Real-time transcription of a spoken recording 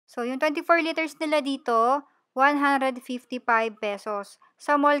So, yung 24 liters nila dito, 155 pesos.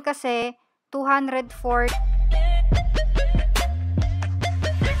 Sa mall kasi, 204.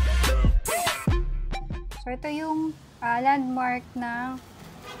 So, ito yung landmark ng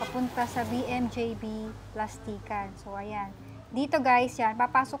papunta sa BMJB Plastikan. So, ayan. Dito guys, yan.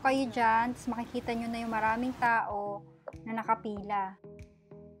 Papasok kayo dyan, tapos makikita nyo na yung maraming tao na nakapila.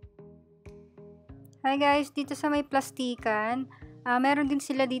 Hi guys, dito sa may plastikan, meron din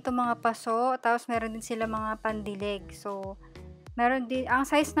sila dito mga paso, tapos meron din sila mga pandilig. So, meron din, ang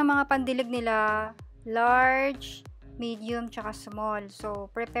size ng mga pandilig nila, large, medium, tsaka small.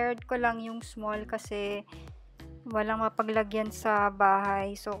 So, prepared ko lang yung small kasi walang mapaglagyan sa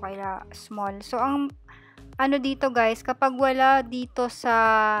bahay. So, kaya small. So, ang ano dito guys, kapag wala dito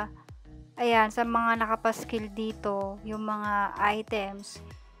sa, ayan, sa mga nakapaskil dito, yung mga items,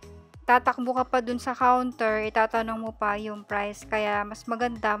 tatakbo ka pa dun sa counter, itatanong mo pa yung price. Kaya mas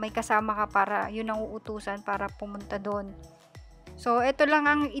maganda may kasama ka para yun ang uutusan para pumunta dun. So, ito lang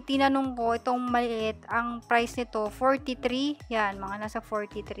ang itinanong ko, itong maliit. Ang price nito, 43. Yan, mga nasa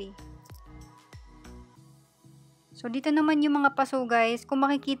 43. So, dito naman yung mga paso guys. Kung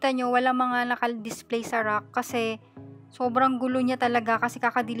makikita nyo, wala mga naka-display sa rack kasi sobrang gulo niya talaga kasi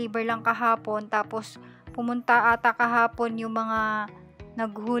kaka-deliver lang kahapon. Tapos, pumunta ata kahapon yung mga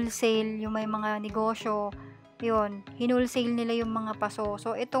nag-wholesale, yung may mga negosyo, yun, hinulsale nila yung mga paso.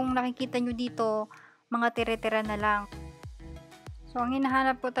 So, itong nakikita nyo dito, mga tire-tira na lang. So, ang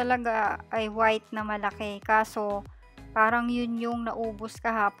hinahanap ko talaga ay white na malaki. Kaso, parang yun yung naubos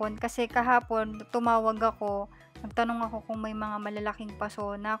kahapon. Kasi kahapon, tumawag ako, nagtanong ako kung may mga malalaking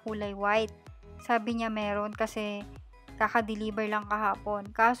paso na kulay white. Sabi niya meron kasi kaka-deliver lang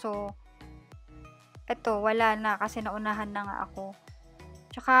kahapon. Kaso, eto, wala na kasi naunahan na nga ako.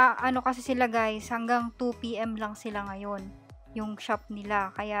 Tsaka ano kasi sila guys, hanggang 2 PM lang sila ngayon, yung shop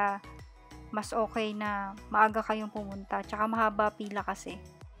nila. Kaya mas okay na maaga kayong pumunta. Tsaka mahaba pila kasi.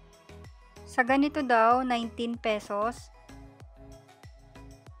 Sa ganito daw, 19 pesos.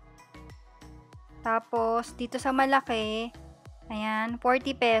 Tapos dito sa malaki, ayan,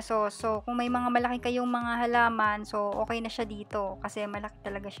 40 pesos. So kung may mga malaki kayong mga halaman, so okay na siya dito kasi malaki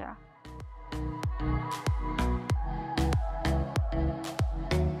talaga siya.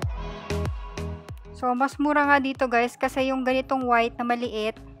 So, mas mura nga dito guys kasi yung ganitong white na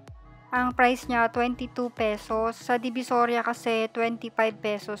maliit, ang price niya 22 pesos. Sa Divisoria kasi 25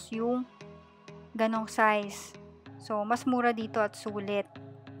 pesos yung ganong size. So, mas mura dito at sulit.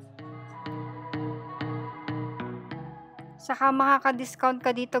 Saka makaka-discount ka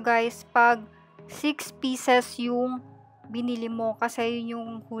dito guys pag 6 pieces yung binili mo kasi yun yung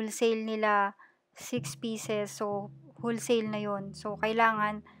wholesale nila, 6 pieces. So, wholesale na yun. So,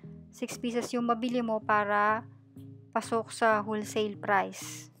 kailangan 6 pieces yung mabili mo para pasok sa wholesale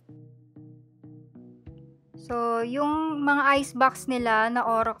price. So, yung mga ice box nila na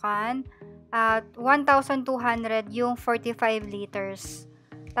Orocan at 1,200 yung 45 liters.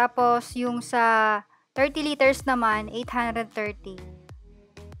 Tapos, yung sa 30 liters naman, 830.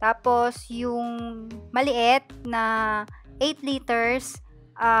 Tapos, yung maliit na 8 liters,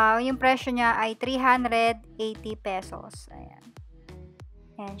 yung presyo niya ay 380 pesos. Ayan.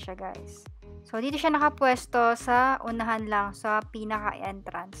 Ayan siya guys. So, dito siya nakapwesto sa unahan lang, sa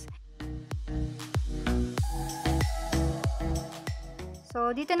pinaka-entrance.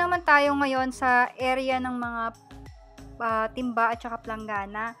 So, dito naman tayo ngayon sa area ng mga timba at saka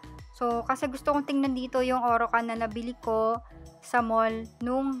planggana. So, kasi gusto kong tingnan dito yung Orocan na nabili ko sa mall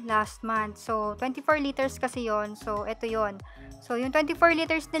nung last month. So, 24 liters kasi yon. So, ito yon. So, yung 24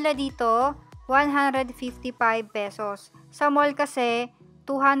 liters nila dito, 155 pesos. Sa mall kasi,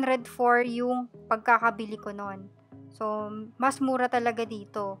 204 yung pagkakabili ko nun. So, mas mura talaga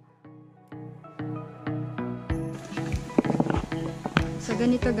dito. So,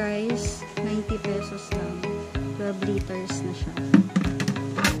 ganito guys, 90 pesos lang. 12 liters na siya.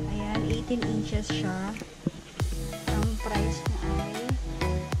 Ayan, 18 inches siya. Ang price niya ay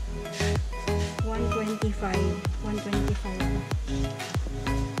 125.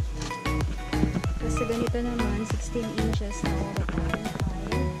 125. Kasi ganito naman, 16 inches na Orocan.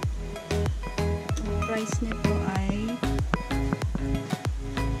 Price nito ay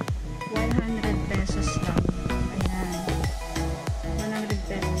 100 pesos lang. Ayan. 100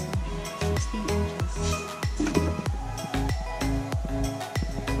 pesos. 16 inches.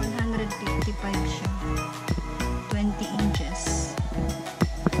 155 siya. 20 inches.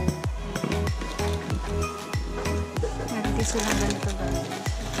 Meron din silang ganito guys.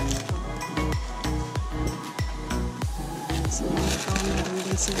 So, ito meron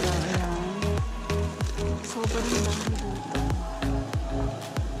din sila. Ayan. Sobrang dami dito.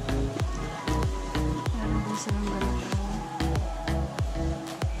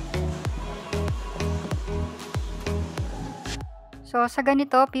 So, sa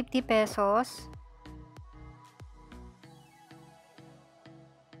ganito, 50 pesos.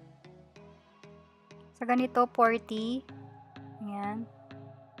 Sa ganito, 40. Ayan.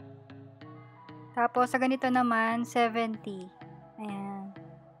 Tapos, sa ganito naman, 70. Ayan.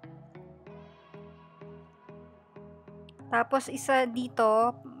 Tapos, isa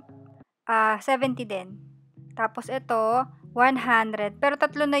dito, 70 din. Tapos, ito, 100. Pero,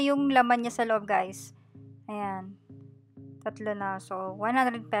 tatlo na yung laman niya sa loob, guys. Ayan. Tatlo na. So,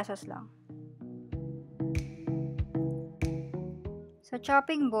 100 pesos lang. Sa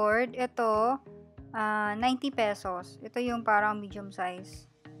chopping board, ito, 90 pesos. Ito yung parang medium size.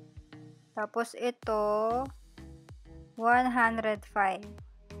 Tapos, ito, 105.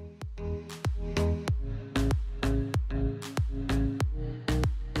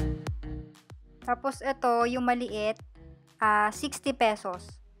 Tapos, ito, yung maliit, 60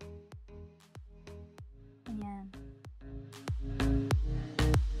 pesos. Ayan.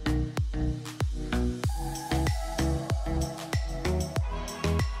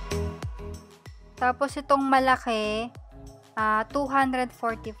 Tapos, itong malaki,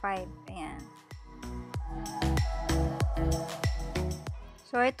 245. Ayan.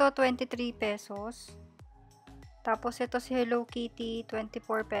 So, ito, 23 pesos. Tapos, ito si Hello Kitty,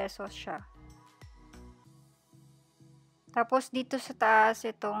 24 pesos siya. Tapos, dito sa taas,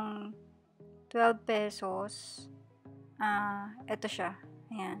 itong 12 pesos. Ito siya.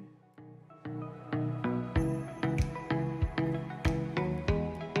 Ayan.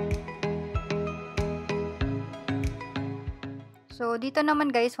 So, dito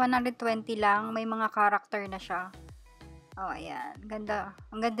naman guys, 120 lang. May mga character na siya. Oh, ayan. Ganda.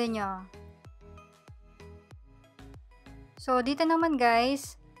 Ang ganda niya. So, dito naman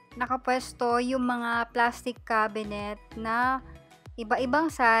guys, nakapwesto yung mga plastic cabinet na iba-ibang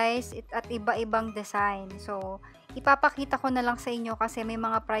size at iba-ibang design. So, ipapakita ko na lang sa inyo kasi may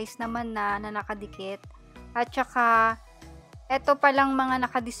mga price naman na nakadikit. At saka, eto palang mga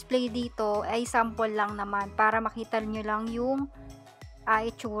nakadisplay dito ay sample lang naman para makita nyo lang yung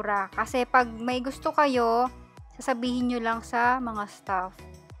itsura. Kasi pag may gusto kayo, sasabihin nyo lang sa mga staff.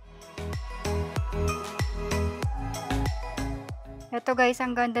 Ito guys,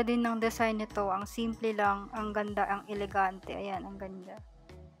 ang ganda din ng design nito. Ang simple lang, ang ganda, ang elegante. Ayan, ang ganda.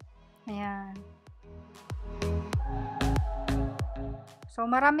 Ayan. So,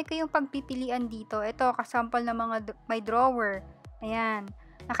 marami kayong pagpipilian dito. Ito, kasample ng mga may drawer. Ayan.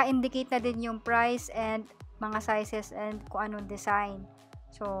 Naka-indicate na din yung price and mga sizes and kung anong design.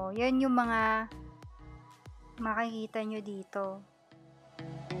 So, yun yung mga makikita nyo dito.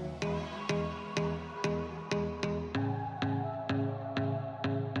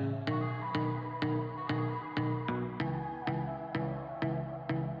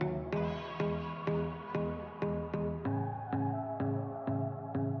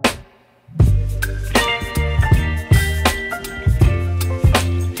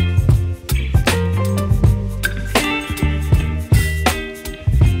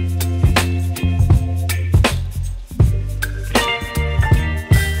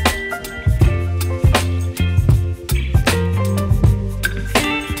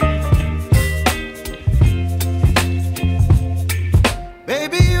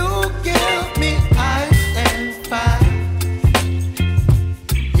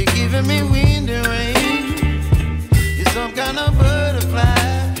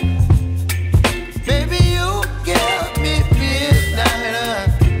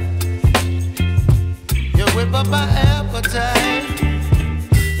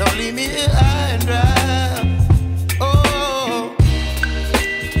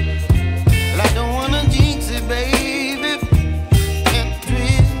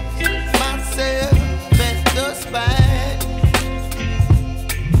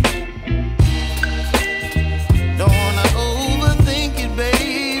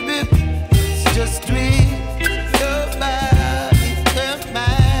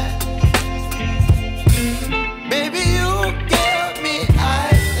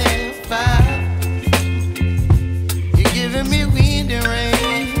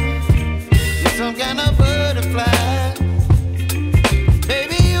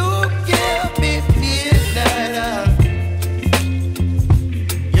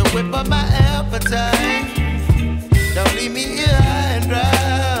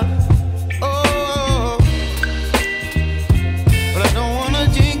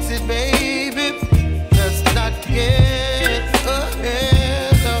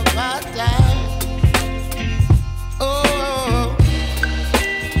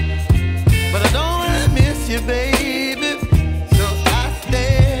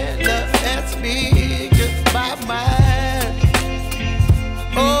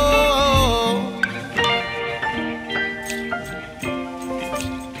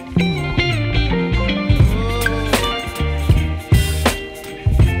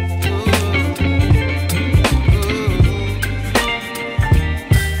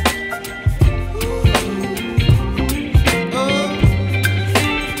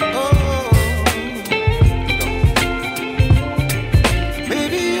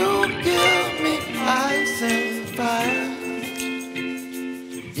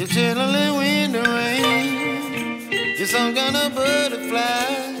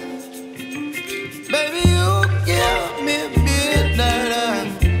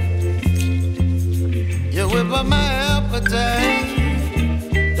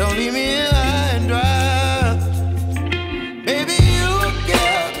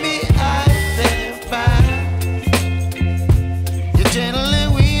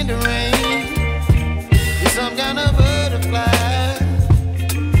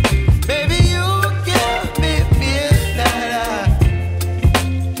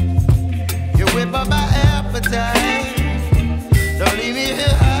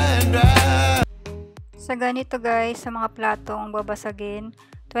 Sa ganito guys, sa mga platong babasagin,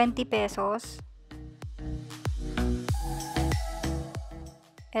 20 pesos.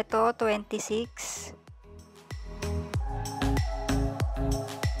 Ito, 26.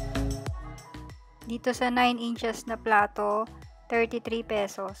 Dito sa 9 inches na plato, 33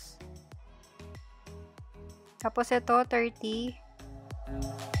 pesos. Tapos ito, 30.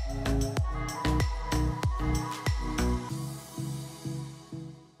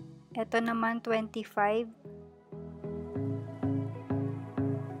 Ito naman, 25.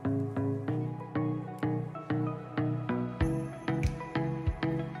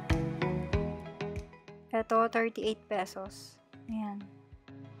 Ito, 38 pesos. Ayan.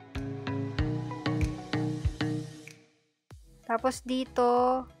 Tapos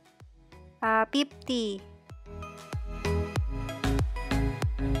dito, 50.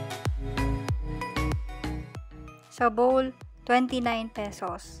 Sa bowl, 29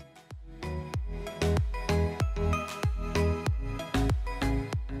 pesos.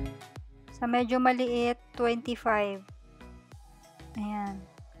 Sa medyo maliit, 25. Ayan.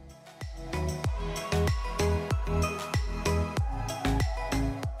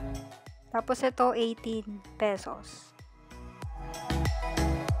 Tapos ito, 18 pesos.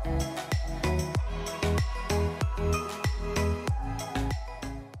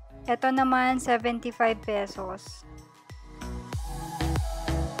 Ito naman, 75 pesos.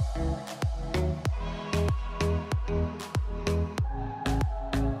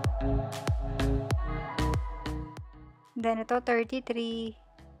 Then, ito, 33.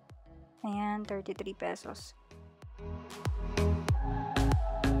 Ayan, 33 pesos.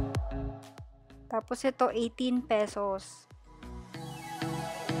 Tapos, ito, 18 pesos.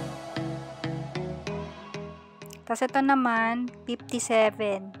 Tapos, ito naman,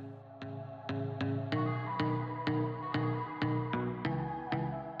 57.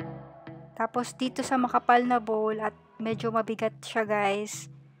 Tapos, dito sa makapal na bowl at medyo mabigat siya guys,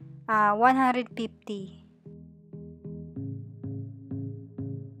 150.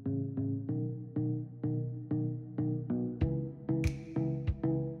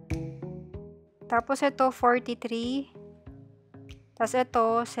 Tapos ito 43. Tapos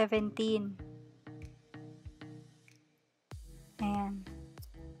ito 17. Ayan.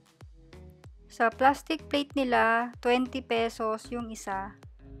 Sa plastic plate nila, 20 pesos yung isa.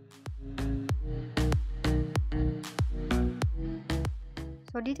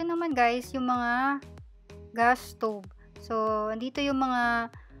 So dito naman guys, yung mga gas stove. So andito yung mga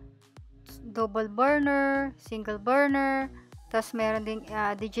double burner, single burner, tapos meron ding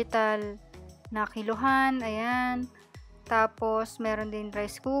digital na kiluhan, ayan. Tapos, meron din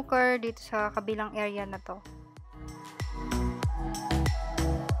rice cooker dito sa kabilang area na to.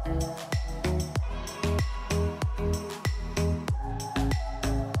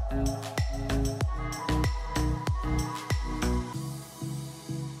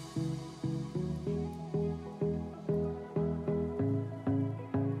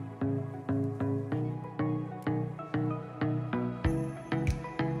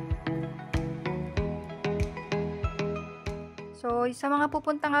 So, sa mga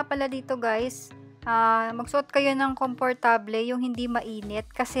pupunta nga pala dito guys, magsuot kayo ng komportable, yung hindi mainit.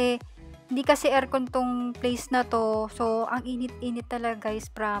 Kasi, hindi kasi aircon tong place na to. So, ang init-init talaga guys,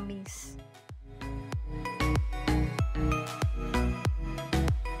 promise.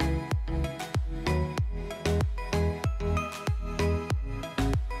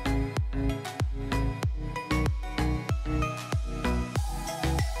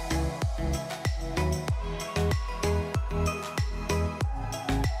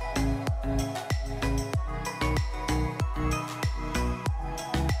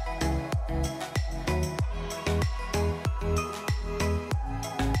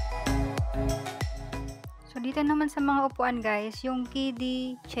 Dito naman sa mga upuan guys, yung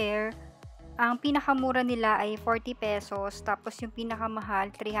kiddie chair, ang pinakamura nila ay 40 pesos, tapos yung pinakamahal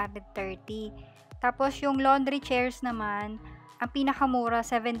 330. Tapos yung laundry chairs naman, ang pinakamura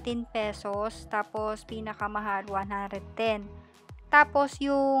 17 pesos, tapos pinakamahal 110. Tapos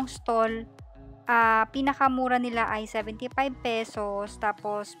yung stall, pinakamura nila ay 75 pesos,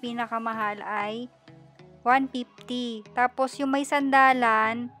 tapos pinakamahal ay 150. Tapos yung may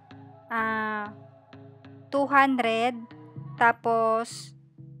sandalan, 200, tapos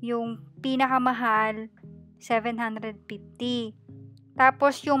yung pinakamahal 750.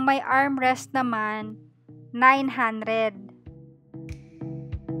 Tapos yung may armrest naman 900.